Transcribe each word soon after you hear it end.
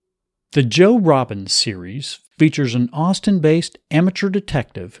The Joe Robbins series features an Austin-based amateur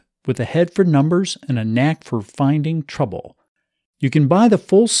detective with a head for numbers and a knack for finding trouble. You can buy the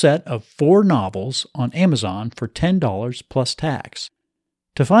full set of 4 novels on Amazon for $10 plus tax.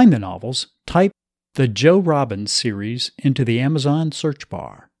 To find the novels, type the Joe Robbins series into the Amazon search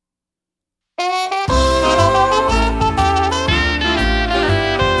bar.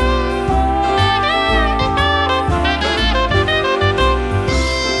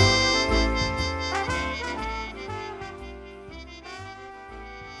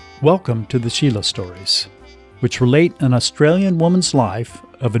 Welcome to the Sheila Stories, which relate an Australian woman's life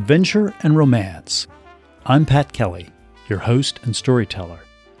of adventure and romance. I'm Pat Kelly, your host and storyteller.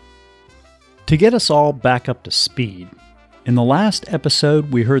 To get us all back up to speed, in the last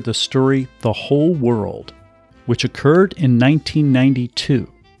episode we heard the story The Whole World, which occurred in 1992.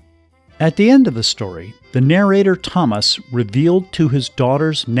 At the end of the story, the narrator Thomas revealed to his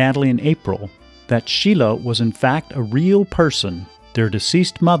daughters Natalie and April that Sheila was in fact a real person their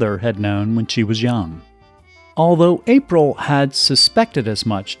deceased mother had known when she was young. Although April had suspected as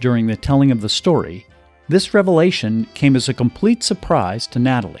much during the telling of the story, this revelation came as a complete surprise to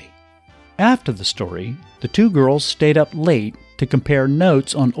Natalie. After the story, the two girls stayed up late to compare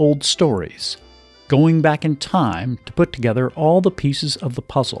notes on old stories, going back in time to put together all the pieces of the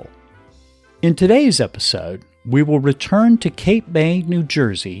puzzle. In today's episode, we will return to Cape May, New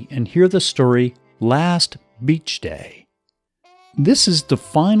Jersey, and hear the story Last Beach Day. This is the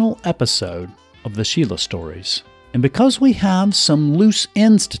final episode of the Sheila Stories, and because we have some loose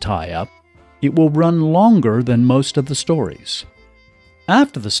ends to tie up, it will run longer than most of the stories.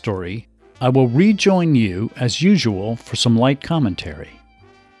 After the story, I will rejoin you as usual for some light commentary.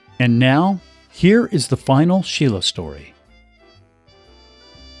 And now, here is the final Sheila story.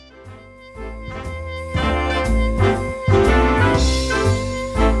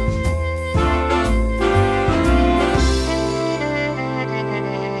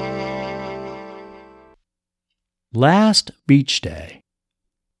 Last Beach Day.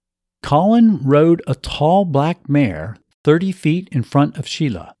 Colin rode a tall black mare 30 feet in front of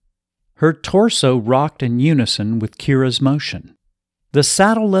Sheila. Her torso rocked in unison with Kira's motion. The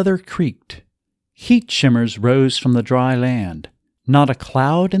saddle leather creaked. Heat shimmers rose from the dry land. Not a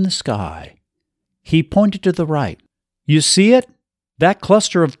cloud in the sky. He pointed to the right. "You see it? That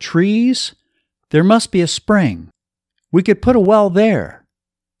cluster of trees? There must be a spring. We could put a well there."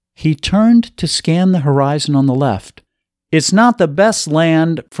 He turned to scan the horizon on the left. "It's not the best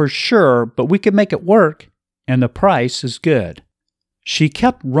land for sure, but we could make it work, and the price is good." She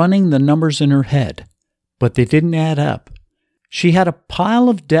kept running the numbers in her head, but they didn't add up. She had a pile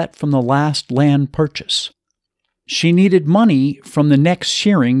of debt from the last land purchase. She needed money from the next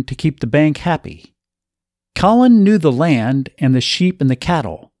shearing to keep the bank happy. Colin knew the land and the sheep and the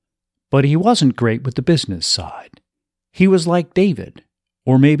cattle, but he wasn't great with the business side. He was like David,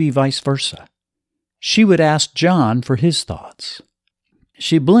 or maybe vice versa. She would ask John for his thoughts.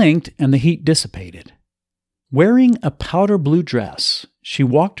 She blinked and the heat dissipated. Wearing a powder blue dress, she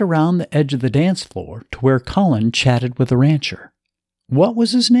walked around the edge of the dance floor to where Colin chatted with the rancher. What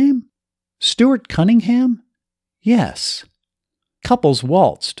was his name? Stuart Cunningham? Yes. Couples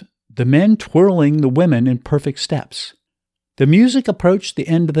waltzed, the men twirling the women in perfect steps. The music approached the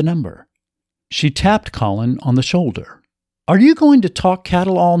end of the number. She tapped Colin on the shoulder. "Are you going to talk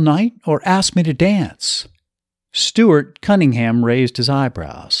cattle all night or ask me to dance?" Stuart Cunningham raised his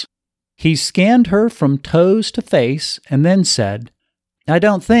eyebrows. He scanned her from toes to face and then said, "I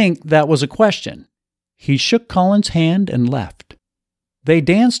don't think that was a question." He shook Colin's hand and left. They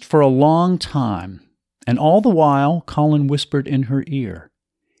danced for a long time, and all the while Colin whispered in her ear.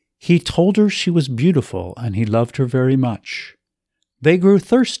 He told her she was beautiful and he loved her very much. They grew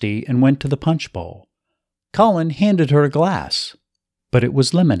thirsty and went to the punch bowl. Colin handed her a glass, but it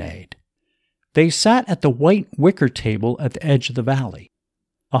was lemonade. They sat at the white wicker table at the edge of the valley.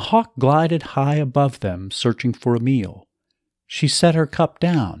 A hawk glided high above them, searching for a meal. She set her cup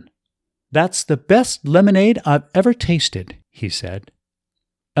down. "That's the best lemonade I've ever tasted," he said.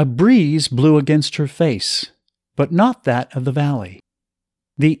 A breeze blew against her face, but not that of the valley.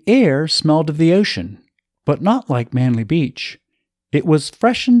 The air smelled of the ocean, but not like Manly Beach. It was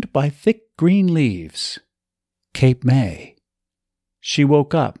freshened by thick green leaves. Cape May. She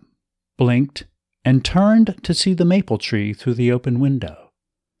woke up, blinked, and turned to see the maple tree through the open window.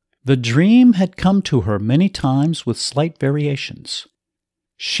 The dream had come to her many times with slight variations.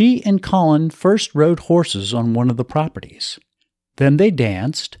 She and Colin first rode horses on one of the properties. Then they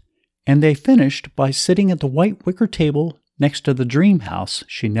danced, and they finished by sitting at the white wicker table next to the dream house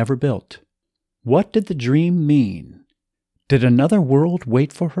she never built. What did the dream mean? Did another world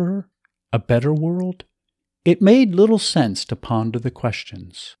wait for her, A better world? It made little sense to ponder the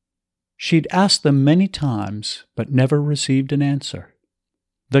questions. She'd asked them many times, but never received an answer.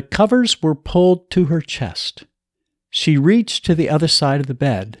 The covers were pulled to her chest. She reached to the other side of the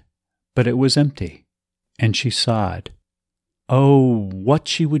bed, but it was empty, and she sighed. Oh, what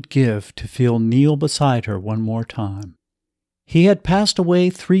she would give to feel Neil beside her one more time. He had passed away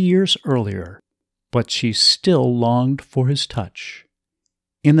 3 years earlier, but she still longed for his touch.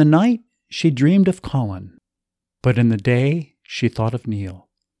 In the night, she dreamed of Colin, but in the day, she thought of Neil.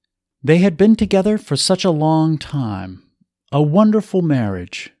 They had been together for such a long time, a wonderful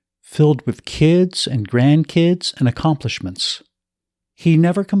marriage, filled with kids and grandkids and accomplishments. He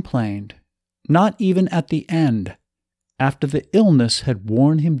never complained, not even at the end, after the illness had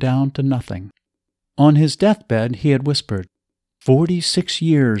worn him down to nothing. On his deathbed, he had whispered, 46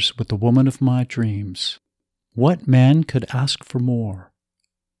 years with the woman of my dreams. What man could ask for more?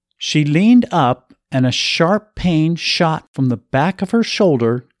 She leaned up, and a sharp pain shot from the back of her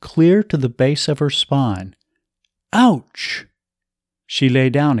shoulder clear to the base of her spine. Ouch! She lay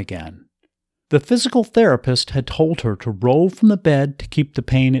down again. The physical therapist had told her to roll from the bed to keep the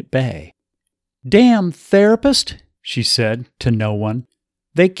pain at bay. Damn therapist, she said to no one.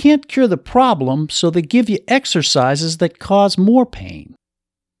 They can't cure the problem, so they give you exercises that cause more pain.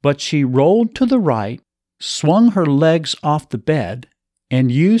 But she rolled to the right, swung her legs off the bed,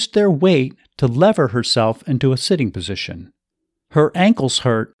 and used their weight to lever herself into a sitting position. Her ankles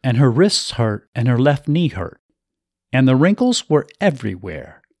hurt, and her wrists hurt, and her left knee hurt. And the wrinkles were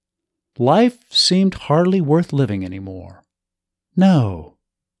everywhere. Life seemed hardly worth living anymore. No,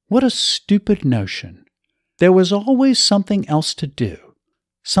 what a stupid notion. There was always something else to do,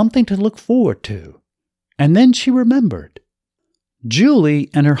 something to look forward to. And then she remembered. Julie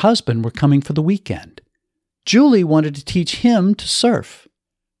and her husband were coming for the weekend. Julie wanted to teach him to surf.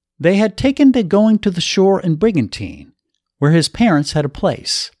 They had taken to going to the shore in Brigantine, where his parents had a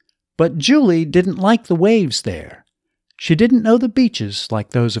place. But Julie didn't like the waves there. She didn't know the beaches like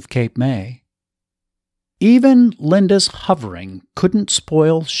those of Cape May. Even Linda's hovering couldn't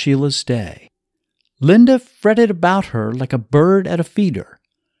spoil Sheila's day. Linda fretted about her like a bird at a feeder,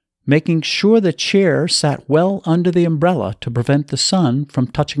 making sure the chair sat well under the umbrella to prevent the sun from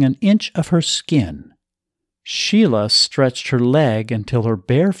touching an inch of her skin. Sheila stretched her leg until her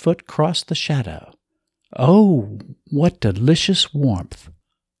bare foot crossed the shadow. Oh, what delicious warmth!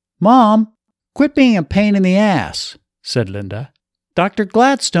 Mom, quit being a pain in the ass, said Linda. Dr.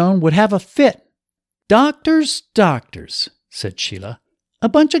 Gladstone would have a fit. Doctors, said Sheila. A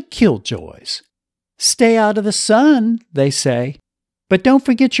bunch of killjoys. Stay out of the sun, they say. But don't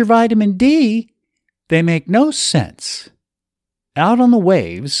forget your vitamin D. They make no sense. Out on the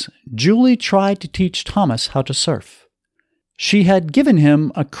waves, Julie tried to teach Thomas how to surf. She had given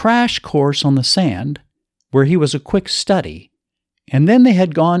him a crash course on the sand, where he was a quick study, and then they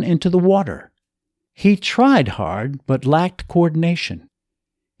had gone into the water. He tried hard, but lacked coordination.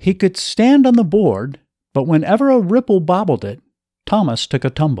 He could stand on the board, but whenever a ripple bobbled it, Thomas took a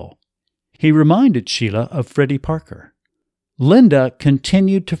tumble. He reminded Sheila of Freddie Parker. Linda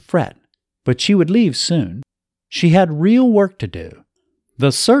continued to fret, but she would leave soon. She had real work to do.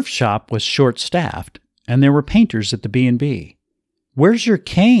 The surf shop was short-staffed, and there were painters at the B&B. Where's your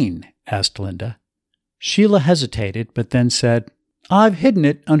cane? asked Linda. Sheila hesitated, but then said, I've hidden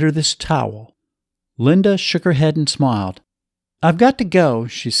it under this towel. Linda shook her head and smiled. I've got to go,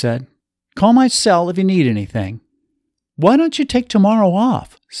 she said. Call my cell if you need anything. Why don't you take tomorrow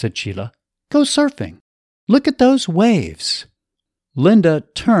off? Said Sheila. Go surfing. Look at those waves. Linda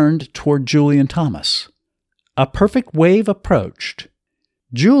turned toward Julie and Thomas. A perfect wave approached.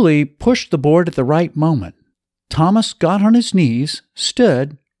 Julie pushed the board at the right moment. Thomas got on his knees,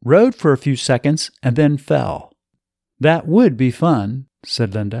 stood, rode for a few seconds, and then fell. That would be fun,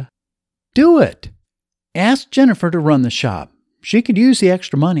 said Linda. Do it. Ask Jennifer to run the shop. She could use the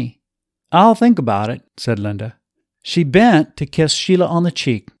extra money. I'll think about it, said Linda. She bent to kiss Sheila on the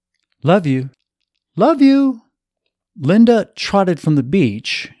cheek. Love you. Love you. Linda trotted from the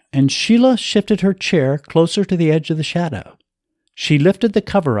beach, and Sheila shifted her chair closer to the edge of the shadow. She lifted the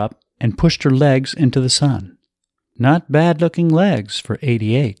cover up and pushed her legs into the sun. Not bad-looking legs for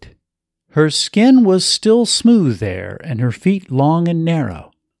 88. Her skin was still smooth there, and her feet long and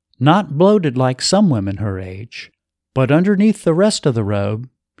narrow, not bloated like some women her age, but underneath the rest of the robe,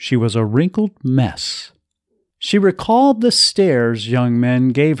 she was a wrinkled mess. She recalled the stares young men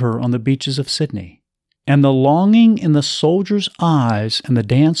gave her on the beaches of Sydney, and the longing in the soldiers' eyes in the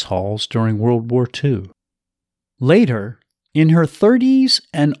dance halls during World War II. Later, in her 30s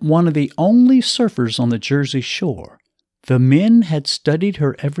and one of the only surfers on the Jersey shore, the men had studied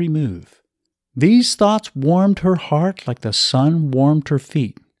her every move. These thoughts warmed her heart like the sun warmed her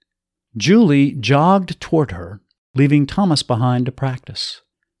feet. Julie jogged toward her, leaving Thomas behind to practice.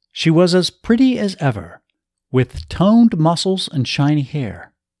 She was as pretty as ever, with toned muscles and shiny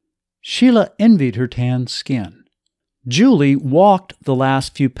hair. Sheila envied her tanned skin. Julie walked the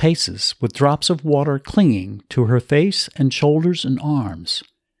last few paces with drops of water clinging to her face and shoulders and arms.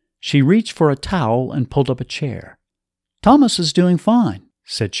 She reached for a towel and pulled up a chair. "Thomas is doing fine,"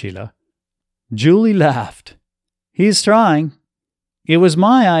 said Sheila. Julie laughed. "He's trying. It was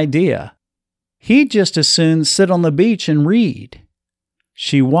my idea. He'd just as soon sit on the beach and read."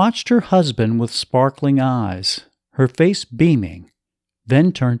 She watched her husband with sparkling eyes, her face beaming,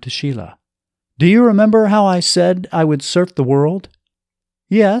 then turned to Sheila. "Do you remember how I said I would surf the world?"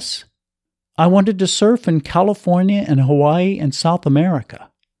 "Yes. I wanted to surf in California and Hawaii and South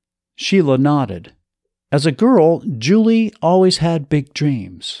America." Sheila nodded. As a girl, Julie always had big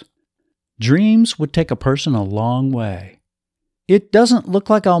dreams. Dreams would take a person a long way. "It doesn't look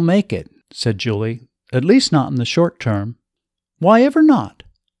like I'll make it," said Julie, "at least not in the short term." "Why ever not?"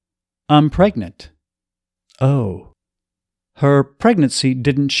 "I'm pregnant." Oh. Her pregnancy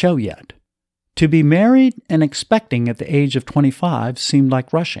didn't show yet. To be married and expecting at the age of 25 seemed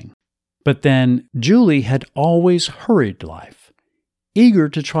like rushing. But then Julie had always hurried life, eager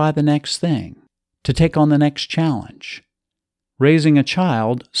to try the next thing, to take on the next challenge. Raising a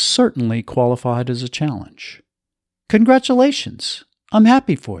child certainly qualified as a challenge. "Congratulations! I'm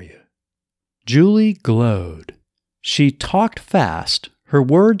happy for you." Julie glowed. She talked fast, her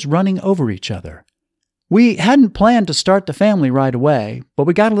words running over each other. "We hadn't planned to start the family right away, but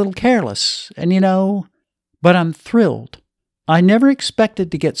we got a little careless, and but I'm thrilled. I never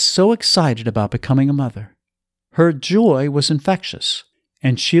expected to get so excited about becoming a mother." Her joy was infectious,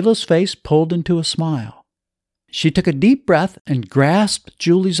 and Sheila's face pulled into a smile. She took a deep breath and grasped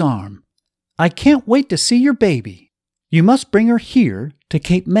Julie's arm. "I can't wait to see your baby. You must bring her here to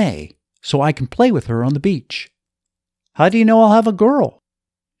Cape May so I can play with her on the beach." "How do you know I'll have a girl?"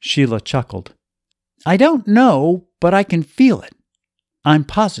 Sheila chuckled. "I don't know, but I can feel it. I'm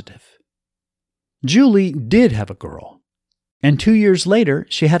positive." Julie did have a girl, and 2 years later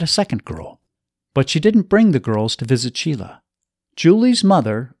she had a second girl, but she didn't bring the girls to visit Sheila. Julie's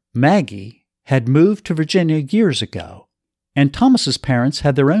mother, Maggie, had moved to Virginia years ago, and Thomas's parents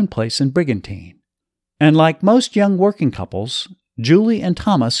had their own place in Brigantine. And like most young working couples, Julie and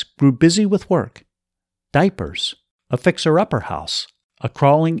Thomas grew busy with work. Diapers, a fixer-upper house, a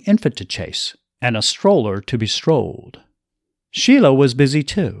crawling infant to chase, and a stroller to be strolled. Sheila was busy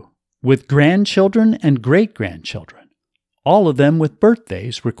too, with grandchildren and great-grandchildren, all of them with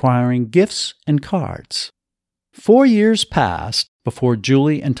birthdays requiring gifts and cards. 4 years passed before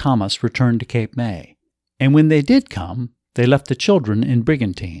Julie and Thomas returned to Cape May, and when they did come, they left the children in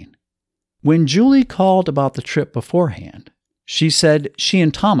Brigantine. When Julie called about the trip beforehand, she said she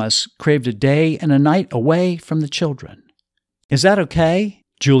and Thomas craved a day and a night away from the children. "Is that okay?"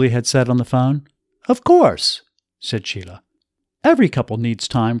 Julie had said on the phone. "Of course," said Sheila. "Every couple needs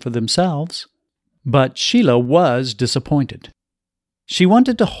time for themselves." But Sheila was disappointed. She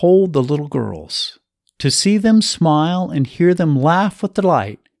wanted to hold the little girls, to see them smile and hear them laugh with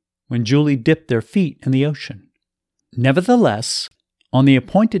delight when Julie dipped their feet in the ocean. Nevertheless, on the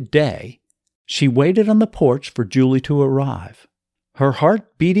appointed day, she waited on the porch for Julie to arrive, her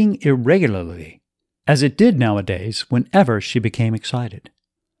heart beating irregularly, as it did nowadays whenever she became excited.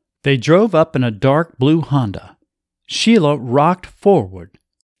 They drove up in a dark blue Honda. Sheila rocked forward,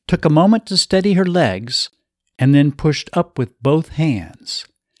 took a moment to steady her legs, and then pushed up with both hands.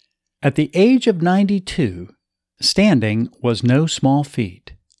 At the age of 92, standing was no small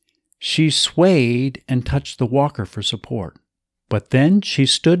feat. She swayed and touched the walker for support, but then she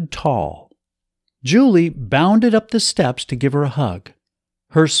stood tall. Julie bounded up the steps to give her a hug,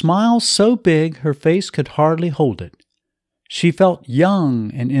 her smile so big her face could hardly hold it. She felt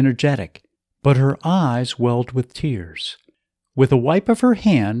young and energetic, but her eyes welled with tears. With a wipe of her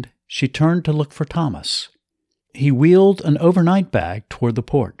hand, she turned to look for Thomas. He wheeled an overnight bag toward the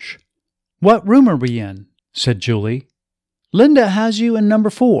porch. "What room are we in?" said Julie. "Linda has you in number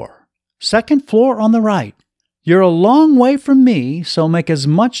 4, second floor on the right. You're a long way from me, so make as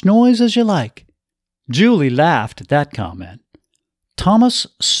much noise as you like." Julie laughed at that comment. Thomas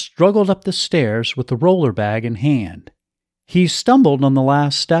struggled up the stairs with the roller bag in hand. He stumbled on the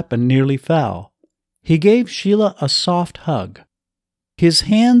last step and nearly fell. He gave Sheila a soft hug. His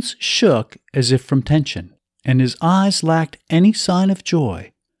hands shook as if from tension, and his eyes lacked any sign of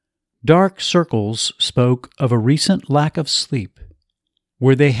joy. Dark circles spoke of a recent lack of sleep.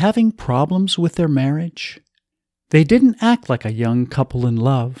 Were they having problems with their marriage? They didn't act like a young couple in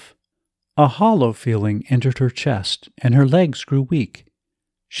love. A hollow feeling entered her chest, and her legs grew weak.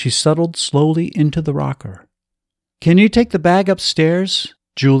 She settled slowly into the rocker. "Can you take the bag upstairs?"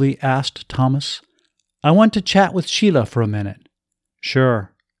 Julie asked Thomas. "I want to chat with Sheila for a minute."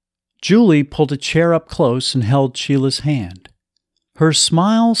 "Sure." Julie pulled a chair up close and held Sheila's hand. Her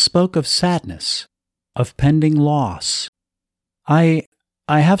smile spoke of sadness, of pending loss. I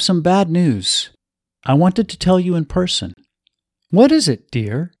have some bad news. I wanted to tell you in person." "What is it,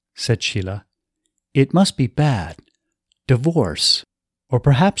 dear?" said Sheila. "It must be bad. Divorce, or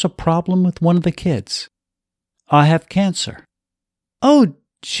perhaps a problem with one of the kids." "I have cancer." "Oh,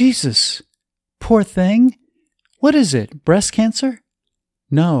 Jesus! Poor thing. What is it, breast cancer?"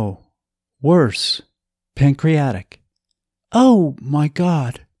 "No. Worse. Pancreatic." "Oh, my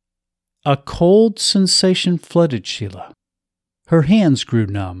God." A cold sensation flooded Sheila. Her hands grew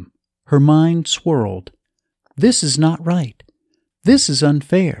numb. Her mind swirled. This is not right. This is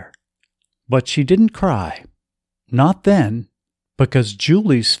unfair. But she didn't cry. Not then, because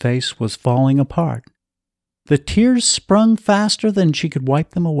Julie's face was falling apart. The tears sprung faster than she could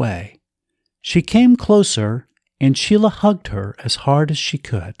wipe them away. She came closer, and Sheila hugged her as hard as she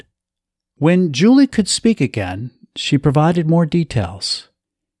could. When Julie could speak again, she provided more details.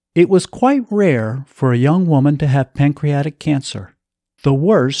 It was quite rare for a young woman to have pancreatic cancer, the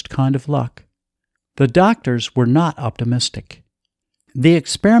worst kind of luck. The doctors were not optimistic. The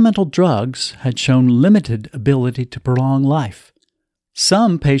experimental drugs had shown limited ability to prolong life.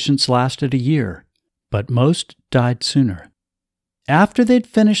 Some patients lasted a year, but most died sooner. After they'd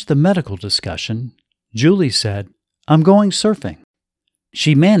finished the medical discussion, Julie said, "I'm going surfing."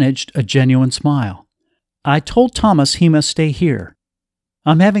 She managed a genuine smile. "I told Thomas he must stay here.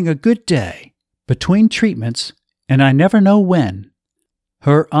 I'm having a good day, between treatments, and I never know when."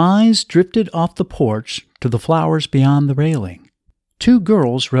 Her eyes drifted off the porch to the flowers beyond the railing. 2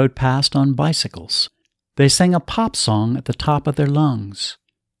 girls rode past on bicycles. They sang a pop song at the top of their lungs.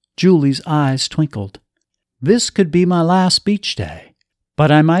 Julie's eyes twinkled. This could be my last beach day,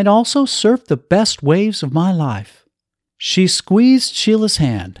 but I might also surf the best waves of my life. She squeezed Sheila's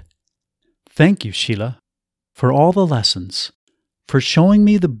hand. "Thank you, Sheila, for all the lessons, for showing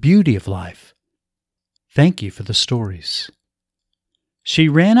me the beauty of life. Thank you for the stories." She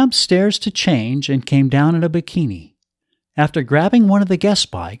ran upstairs to change and came down in a bikini. After grabbing one of the guest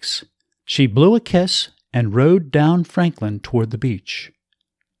bikes, she blew a kiss and rode down Franklin toward the beach.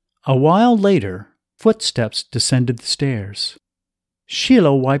 A while later, footsteps descended the stairs.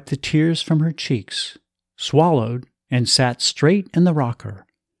 Sheila wiped the tears from her cheeks, swallowed, and sat straight in the rocker.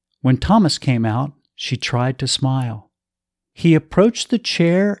 When Thomas came out, she tried to smile. He approached the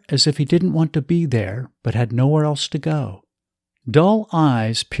chair as if he didn't want to be there, but had nowhere else to go. Dull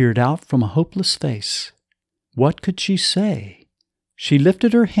eyes peered out from a hopeless face. What could she say? She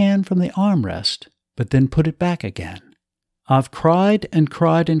lifted her hand from the armrest, but then put it back again. "I've cried and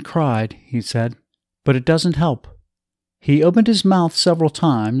cried and cried," he said, "but it doesn't help." He opened his mouth several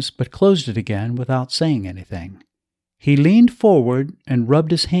times, but closed it again without saying anything. He leaned forward and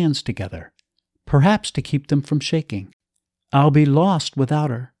rubbed his hands together, perhaps to keep them from shaking. "I'll be lost without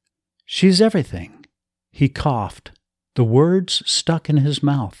her. She's everything." He coughed. The words stuck in his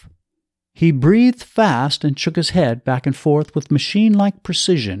mouth. He breathed fast and shook his head back and forth with machine-like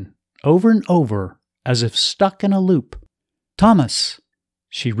precision, over and over, as if stuck in a loop. "Thomas!"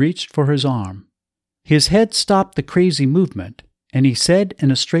 She reached for his arm. His head stopped the crazy movement, and he said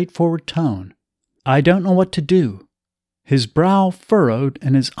in a straightforward tone, "I don't know what to do." His brow furrowed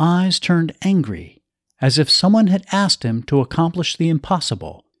and his eyes turned angry, as if someone had asked him to accomplish the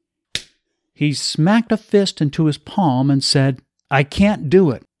impossible. He smacked a fist into his palm and said, "I can't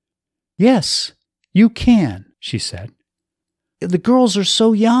do it." "Yes, you can," she said. "The girls are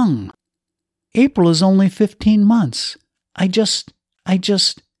so young. April is only 15 months. I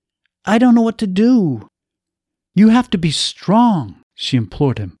don't know what to do." "You have to be strong," she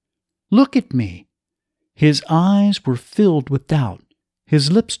implored him. "Look at me." His eyes were filled with doubt.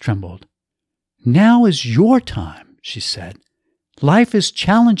 His lips trembled. "Now is your time," she said. "Life is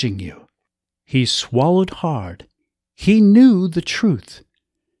challenging you." He swallowed hard. He knew the truth.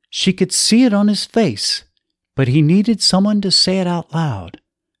 She could see it on his face, but he needed someone to say it out loud.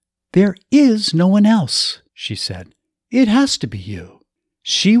 "There is no one else," she said. "It has to be you.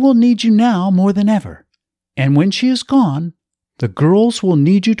 She will need you now more than ever. And when she is gone, the girls will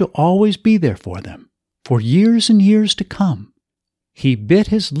need you to always be there for them, for years and years to come." He bit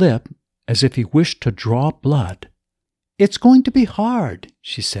his lip as if he wished to draw blood. "It's going to be hard,"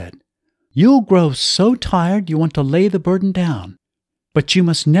 she said. "You'll grow so tired you want to lay the burden down. But you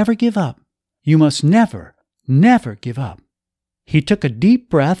must never give up. You must never, never give up." He took a deep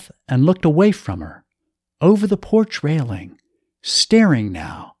breath and looked away from her, over the porch railing, staring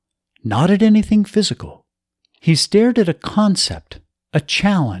now, not at anything physical. He stared at a concept, a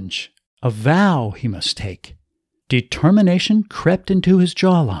challenge, a vow he must take. Determination crept into his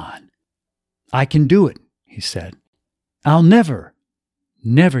jawline. "I can do it," he said. "I'll never,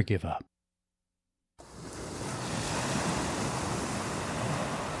 never give up."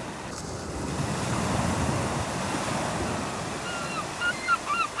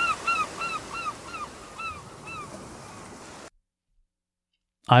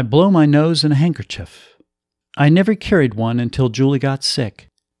 I blow my nose in a handkerchief. I never carried one until Julie got sick,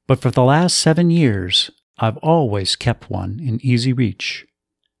 but for the last 7 years, I've always kept one in easy reach.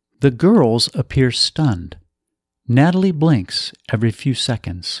 The girls appear stunned. Natalie blinks every few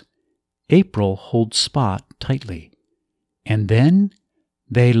seconds. April holds Spot tightly. And then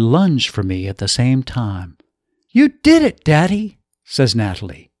they lunge for me at the same time. "You did it, Daddy," says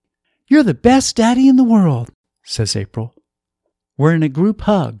Natalie. "You're the best daddy in the world," says April. We're in a group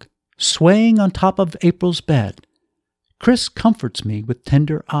hug, swaying on top of April's bed. Chris comforts me with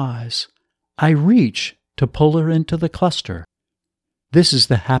tender eyes. I reach to pull her into the cluster. This is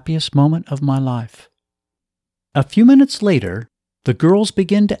the happiest moment of my life. A few minutes later, the girls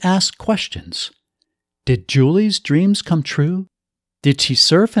begin to ask questions. Did Julie's dreams come true? Did she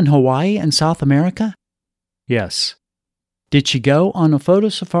surf in Hawaii and South America? Yes. Did she go on a photo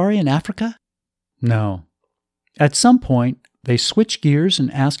safari in Africa? No. At some point, they switch gears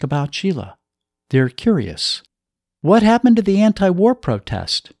and ask about Sheila. They're curious. What happened to the anti-war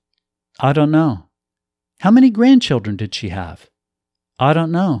protest? I don't know. How many grandchildren did she have? I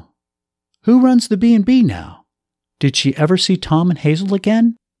don't know. Who runs the B&B now? Did she ever see Tom and Hazel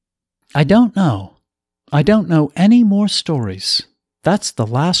again? I don't know. I don't know any more stories. That's the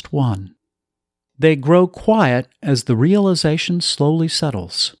last one. They grow quiet as the realization slowly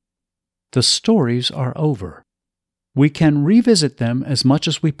settles. The stories are over. We can revisit them as much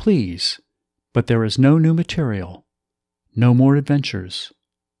as we please, but there is no new material, no more adventures,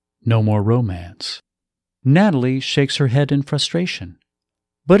 no more romance. Natalie shakes her head in frustration.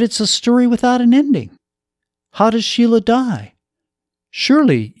 But it's a story without an ending. How does Sheila die?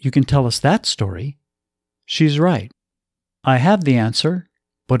 Surely you can tell us that story. She's right. I have the answer,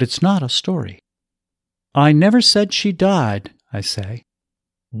 but it's not a story. I never said she died, I say.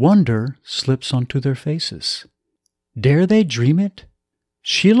 Wonder slips onto their faces. Dare they dream it?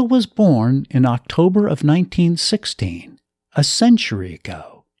 Sheila was born in October of 1916, a century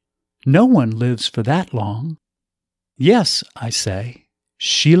ago. No one lives for that long. Yes, I say,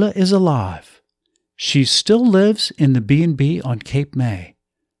 Sheila is alive. She still lives in the B&B on Cape May.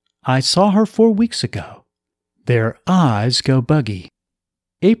 I saw her 4 weeks ago. Their eyes go buggy.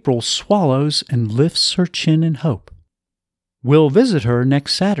 April swallows and lifts her chin in hope. We'll visit her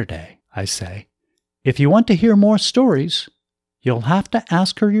next Saturday, I say. If you want to hear more stories, you'll have to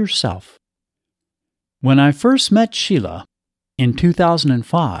ask her yourself. When I first met Sheila, in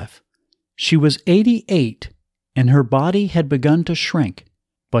 2005, she was 88 and her body had begun to shrink,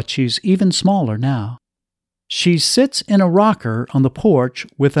 but she's even smaller now. She sits in a rocker on the porch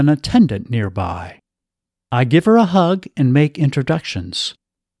with an attendant nearby. I give her a hug and make introductions.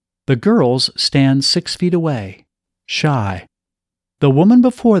 The girls stand 6 feet away, shy. The woman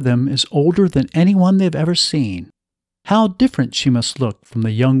before them is older than anyone they've ever seen. How different she must look from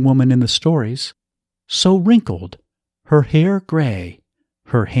the young woman in the stories. So wrinkled, her hair gray,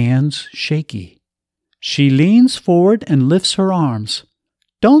 her hands shaky. She leans forward and lifts her arms.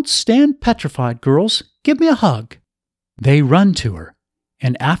 Don't stand petrified, girls. Give me a hug. They run to her,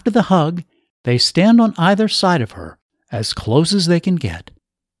 and after the hug, they stand on either side of her, as close as they can get.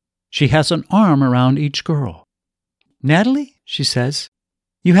 She has an arm around each girl. Natalie, she says,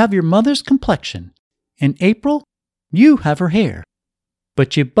 you have your mother's complexion. In April, you have her hair.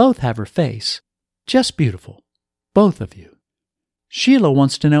 But you both have her face. Just beautiful. Both of you. Sheila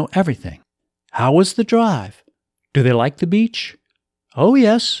wants to know everything. How was the drive? Do they like the beach? Oh,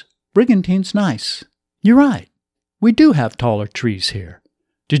 yes, Brigantine's nice. You're right. We do have taller trees here.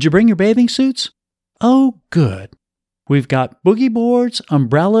 Did you bring your bathing suits? Oh, good. We've got boogie boards,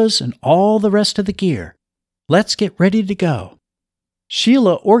 umbrellas, and all the rest of the gear. Let's get ready to go.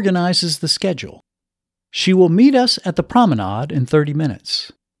 Sheila organizes the schedule. She will meet us at the promenade in 30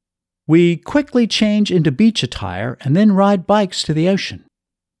 minutes. We quickly change into beach attire and then ride bikes to the ocean.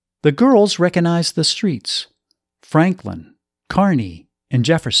 The girls recognize the streets: Franklin, Kearny, and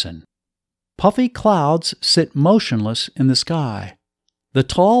Jefferson. Puffy clouds sit motionless in the sky. The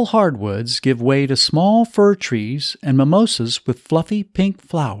tall hardwoods give way to small fir trees and mimosas with fluffy pink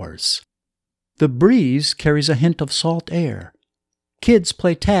flowers. The breeze carries a hint of salt air. Kids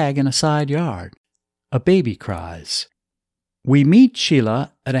play tag in a side yard. A baby cries. We meet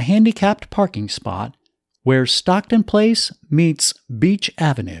Sheila at a handicapped parking spot where Stockton Place meets Beach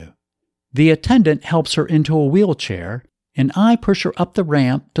Avenue. The attendant helps her into a wheelchair, and I push her up the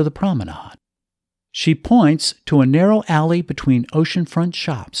ramp to the promenade. She points to a narrow alley between oceanfront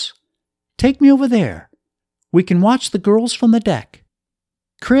shops. Take me over there. We can watch the girls from the deck.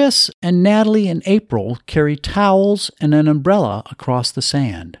 Chris and Natalie and April carry towels and an umbrella across the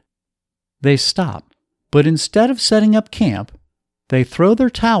sand. They stop, but instead of setting up camp, they throw their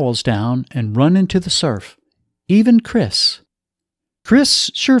towels down and run into the surf. Even Chris. Chris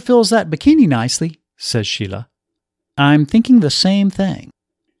sure fills that bikini nicely, says Sheila. I'm thinking the same thing.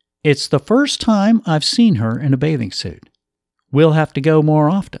 It's the first time I've seen her in a bathing suit. We'll have to go more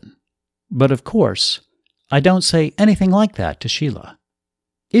often. But of course, I don't say anything like that to Sheila.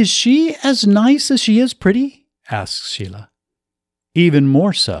 Is she as nice as she is pretty? Asks Sheila. Even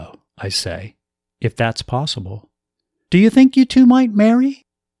more so, I say, if that's possible. Do you think you two might marry?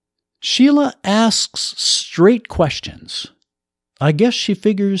 Sheila asks straight questions. I guess she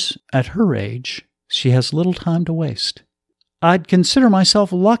figures at her age she has little time to waste. I'd consider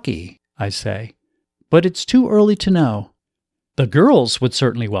myself lucky, I say, but it's too early to know. The girls would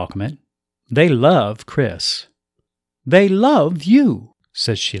certainly welcome it. They love Chris. They love you,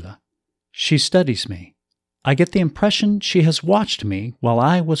 says Sheila. She studies me. I get the impression she has watched me while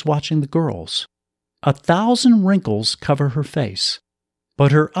I was watching the girls. 1,000 wrinkles cover her face,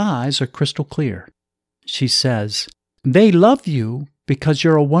 but her eyes are crystal clear. She says, They love you because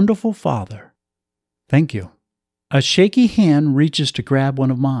you're a wonderful father. Thank you. A shaky hand reaches to grab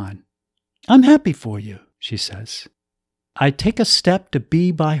one of mine. I'm happy for you, she says. I take a step to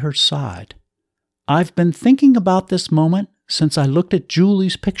be by her side. I've been thinking about this moment since I looked at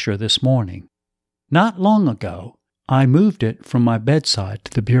Julie's picture this morning. Not long ago, I moved it from my bedside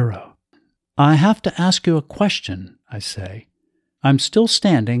to the bureau. I have to ask you a question, I say. I'm still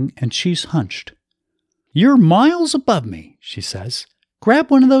standing and she's hunched. You're miles above me, she says.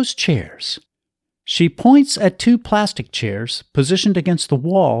 Grab one of those chairs. She points at 2 plastic chairs positioned against the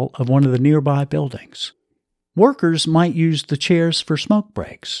wall of one of the nearby buildings. Workers might use the chairs for smoke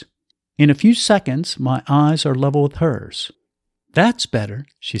breaks. In a few seconds, my eyes are level with hers. That's better,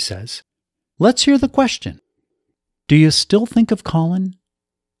 she says. Let's hear the question. Do you still think of Colin?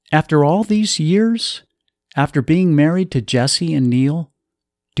 After all these years, after being married to Jesse and Neil,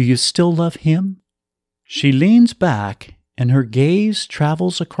 do you still love him? She leans back and her gaze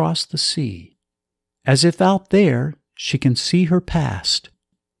travels across the sea, as if out there she can see her past.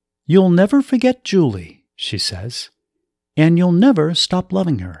 You'll never forget Julie, she says, and you'll never stop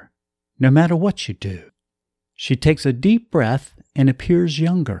loving her, no matter what you do. She takes a deep breath and appears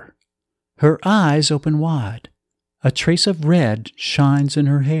younger. Her eyes open wide. A trace of red shines in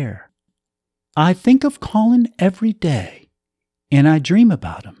her hair. I think of Colin every day, and I dream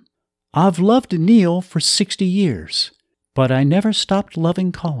about him. I've loved Neil for 60 years, but I never stopped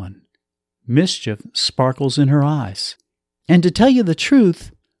loving Colin. Mischief sparkles in her eyes. And to tell you the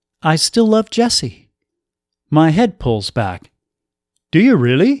truth, I still love Jesse. My head pulls back. Do you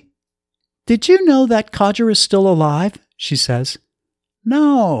really? Did you know that codger is still alive? She says.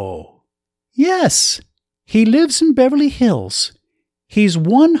 No. Yes. He lives in Beverly Hills. He's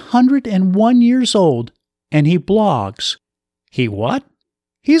 101 years old, and he blogs. He what?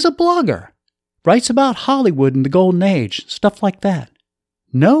 He's a blogger. Writes about Hollywood and the Golden Age, stuff like that.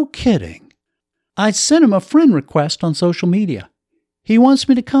 No kidding. I sent him a friend request on social media. He wants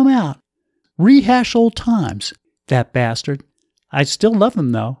me to come out. Rehash old times. That bastard. I still love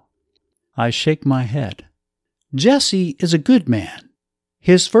him, though. I shake my head. Jesse is a good man.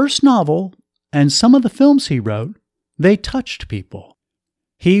 His first novel, and some of the films he wrote, they touched people.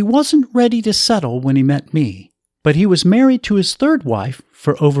 He wasn't ready to settle when he met me, but he was married to his third wife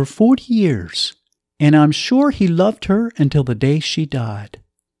for over 40 years, and I'm sure he loved her until the day she died.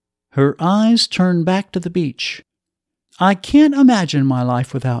 Her eyes turn back to the beach. I can't imagine my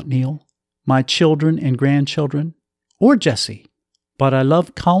life without Neil, my children and grandchildren, or Jesse, but I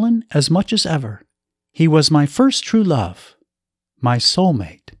love Colin as much as ever. He was my first true love, my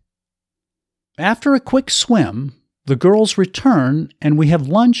soulmate. After a quick swim, the girls return and we have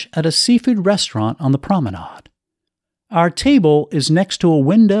lunch at a seafood restaurant on the promenade. Our table is next to a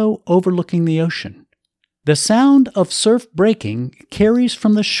window overlooking the ocean. The sound of surf breaking carries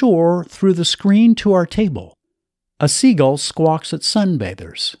from the shore through the screen to our table. A seagull squawks at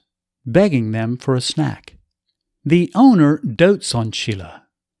sunbathers, begging them for a snack. The owner dotes on Sheila.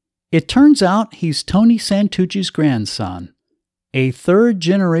 It turns out he's Tony Santucci's grandson, a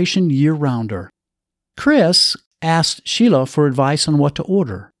third-generation year-rounder. Chris asks Sheila for advice on what to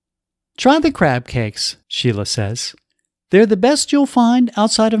order. "Try the crab cakes," Sheila says. "They're the best you'll find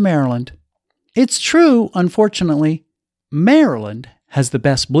outside of Maryland." It's true, unfortunately, Maryland has the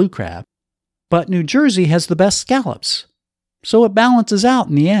best blue crab, but New Jersey has the best scallops, so it balances out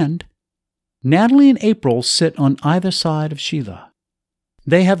in the end. Natalie and April sit on either side of Sheila.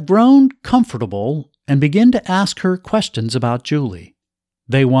 They have grown comfortable and begin to ask her questions about Julie.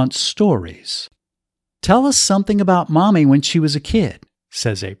 They want stories. "Tell us something about Mommy when she was a kid,"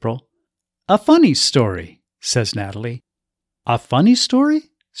 says April. "A funny story," says Natalie. "A funny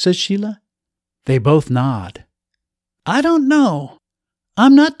story?" says Sheila. They both nod. "I don't know.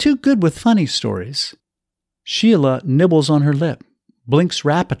 I'm not too good with funny stories." Sheila nibbles on her lip, blinks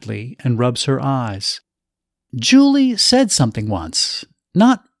rapidly, and rubs her eyes. "Julie said something once.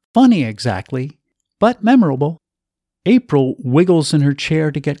 Not funny exactly, but memorable." April wiggles in her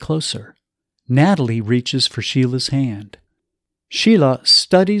chair to get closer. Natalie reaches for Sheila's hand. Sheila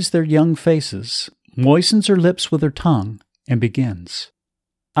studies their young faces, moistens her lips with her tongue, and begins.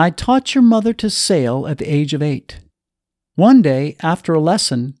 "I taught your mother to sail at the age of 8. One day, after a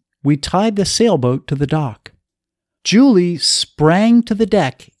lesson, we tied the sailboat to the dock. Julie sprang to the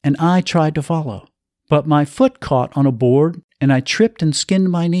deck and I tried to follow, but my foot caught on a board and I tripped and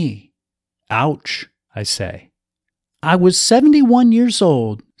skinned my knee. 'Ouch,' I say. 'I was 71 years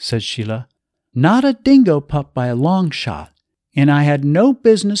old,' says Sheila, 'not a dingo pup by a long shot, and I had no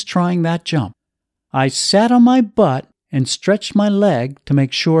business trying that jump. I sat on my butt and stretched my leg to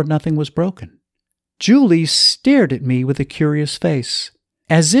make sure nothing was broken.' Julie stared at me with a curious face,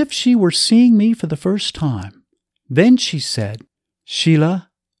 as if she were seeing me for the first time. Then she said, 'Sheila,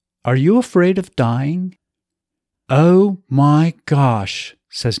 are you afraid of dying?' 'Oh my gosh,'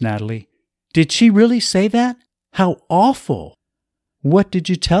 says Natalie. 'Did she really say that? How awful!' 'What did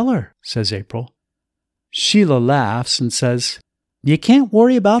you tell her?' says April. Sheila laughs and says, 'You can't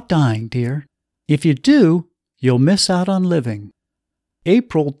worry about dying, dear. If you do, you'll miss out on living.'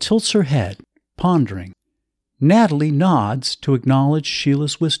 April tilts her head, pondering. Natalie nods to acknowledge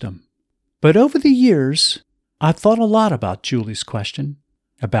Sheila's wisdom. But over the years, I've thought a lot about Julie's question,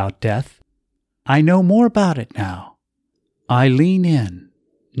 about death. I know more about it now. I lean in,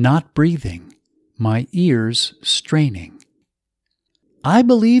 not breathing, my ears straining. 'I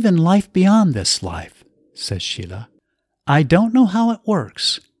believe in life beyond this life,' says Sheila. 'I don't know how it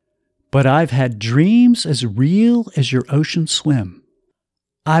works, but I've had dreams as real as your ocean swim.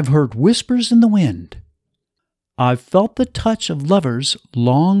 I've heard whispers in the wind. I've felt the touch of lovers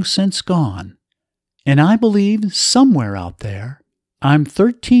long since gone, and I believe somewhere out there I'm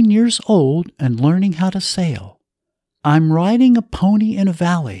 13 years old and learning how to sail. I'm riding a pony in a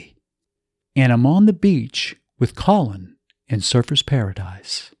valley, and I'm on the beach with Colin in Surfer's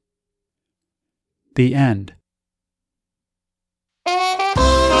Paradise.'" The end.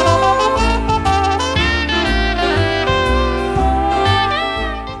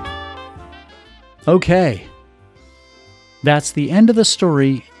 Okay, that's the end of the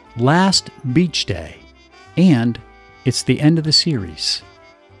story, Last Beach Day, and it's the end of the series.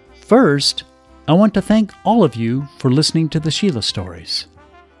 First, I want to thank all of you for listening to the Sheila stories.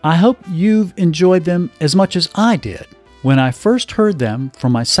 I hope you've enjoyed them as much as I did when I first heard them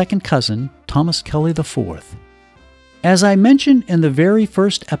from my second cousin, Thomas Kelly IV. As I mentioned in the very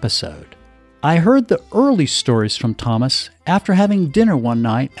first episode, I heard the early stories from Thomas after having dinner one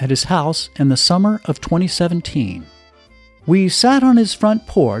night at his house in the summer of 2017. We sat on his front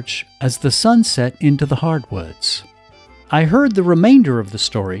porch as the sun set into the hardwoods. I heard the remainder of the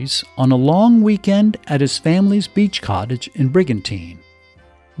stories on a long weekend at his family's beach cottage in Brigantine.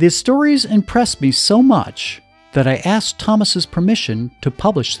 The stories impressed me so much that I asked Thomas's permission to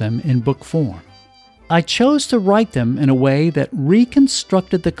publish them in book form. I chose to write them in a way that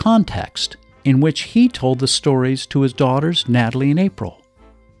reconstructed the context in which he told the stories to his daughters Natalie and April.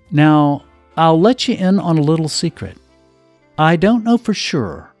 Now, I'll let you in on a little secret. I don't know for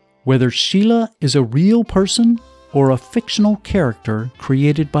sure whether Sheila is a real person or a fictional character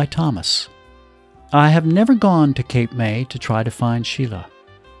created by Thomas. I have never gone to Cape May to try to find Sheila.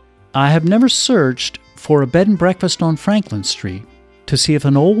 I have never searched for a bed and breakfast on Franklin Street to see if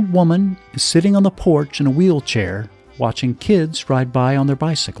an old woman is sitting on the porch in a wheelchair watching kids ride by on their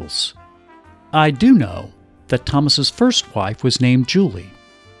bicycles. I do know that Thomas's first wife was named Julie,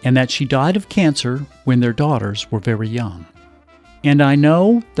 and that she died of cancer when their daughters were very young. And I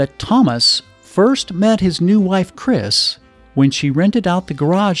know that Thomas first met his new wife Chris when she rented out the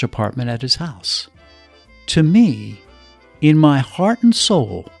garage apartment at his house. To me, in my heart and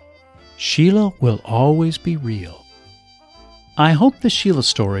soul, Sheila will always be real. I hope the Sheila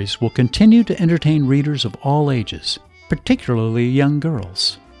stories will continue to entertain readers of all ages, particularly young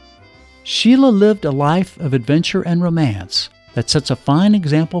girls. Sheila lived a life of adventure and romance that sets a fine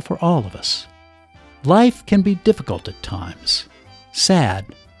example for all of us. Life can be difficult at times, sad,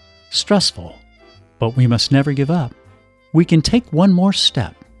 stressful, but we must never give up. We can take one more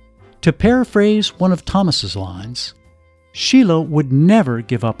step. To paraphrase one of Thomas's lines, Sheila would never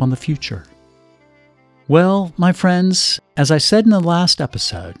give up on the future. Well, my friends, as I said in the last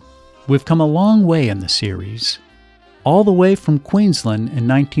episode, we've come a long way in the series, all the way from Queensland in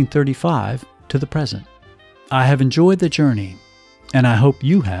 1935 to the present. I have enjoyed the journey, and I hope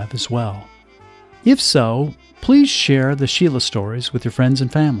you have as well. If so, please share the Sheila stories with your friends and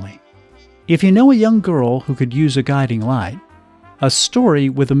family. If you know a young girl who could use a guiding light, a story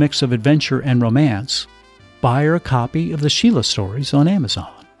with a mix of adventure and romance, buy her a copy of the Sheila stories on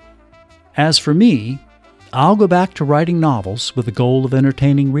Amazon. As for me, I'll go back to writing novels with the goal of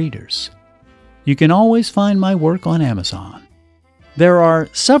entertaining readers. You can always find my work on Amazon. There are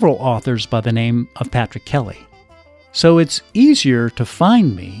several authors by the name of Patrick Kelly, so it's easier to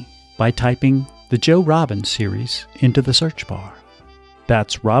find me by typing the Joe Robbins series into the search bar.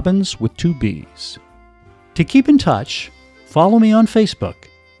 That's Robbins with 2 B's. To keep in touch, follow me on Facebook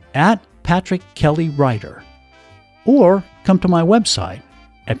at Patrick Kelly Writer, or come to my website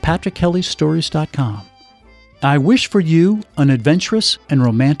at patrickkellystories.com. I wish for you an adventurous and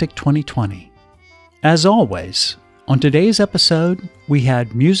romantic 2020. As always, on today's episode, we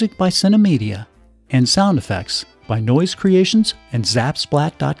had music by Cinemedia and sound effects by Noise Creations and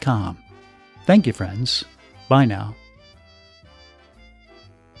Zapsplat.com. Thank you, friends. Bye now.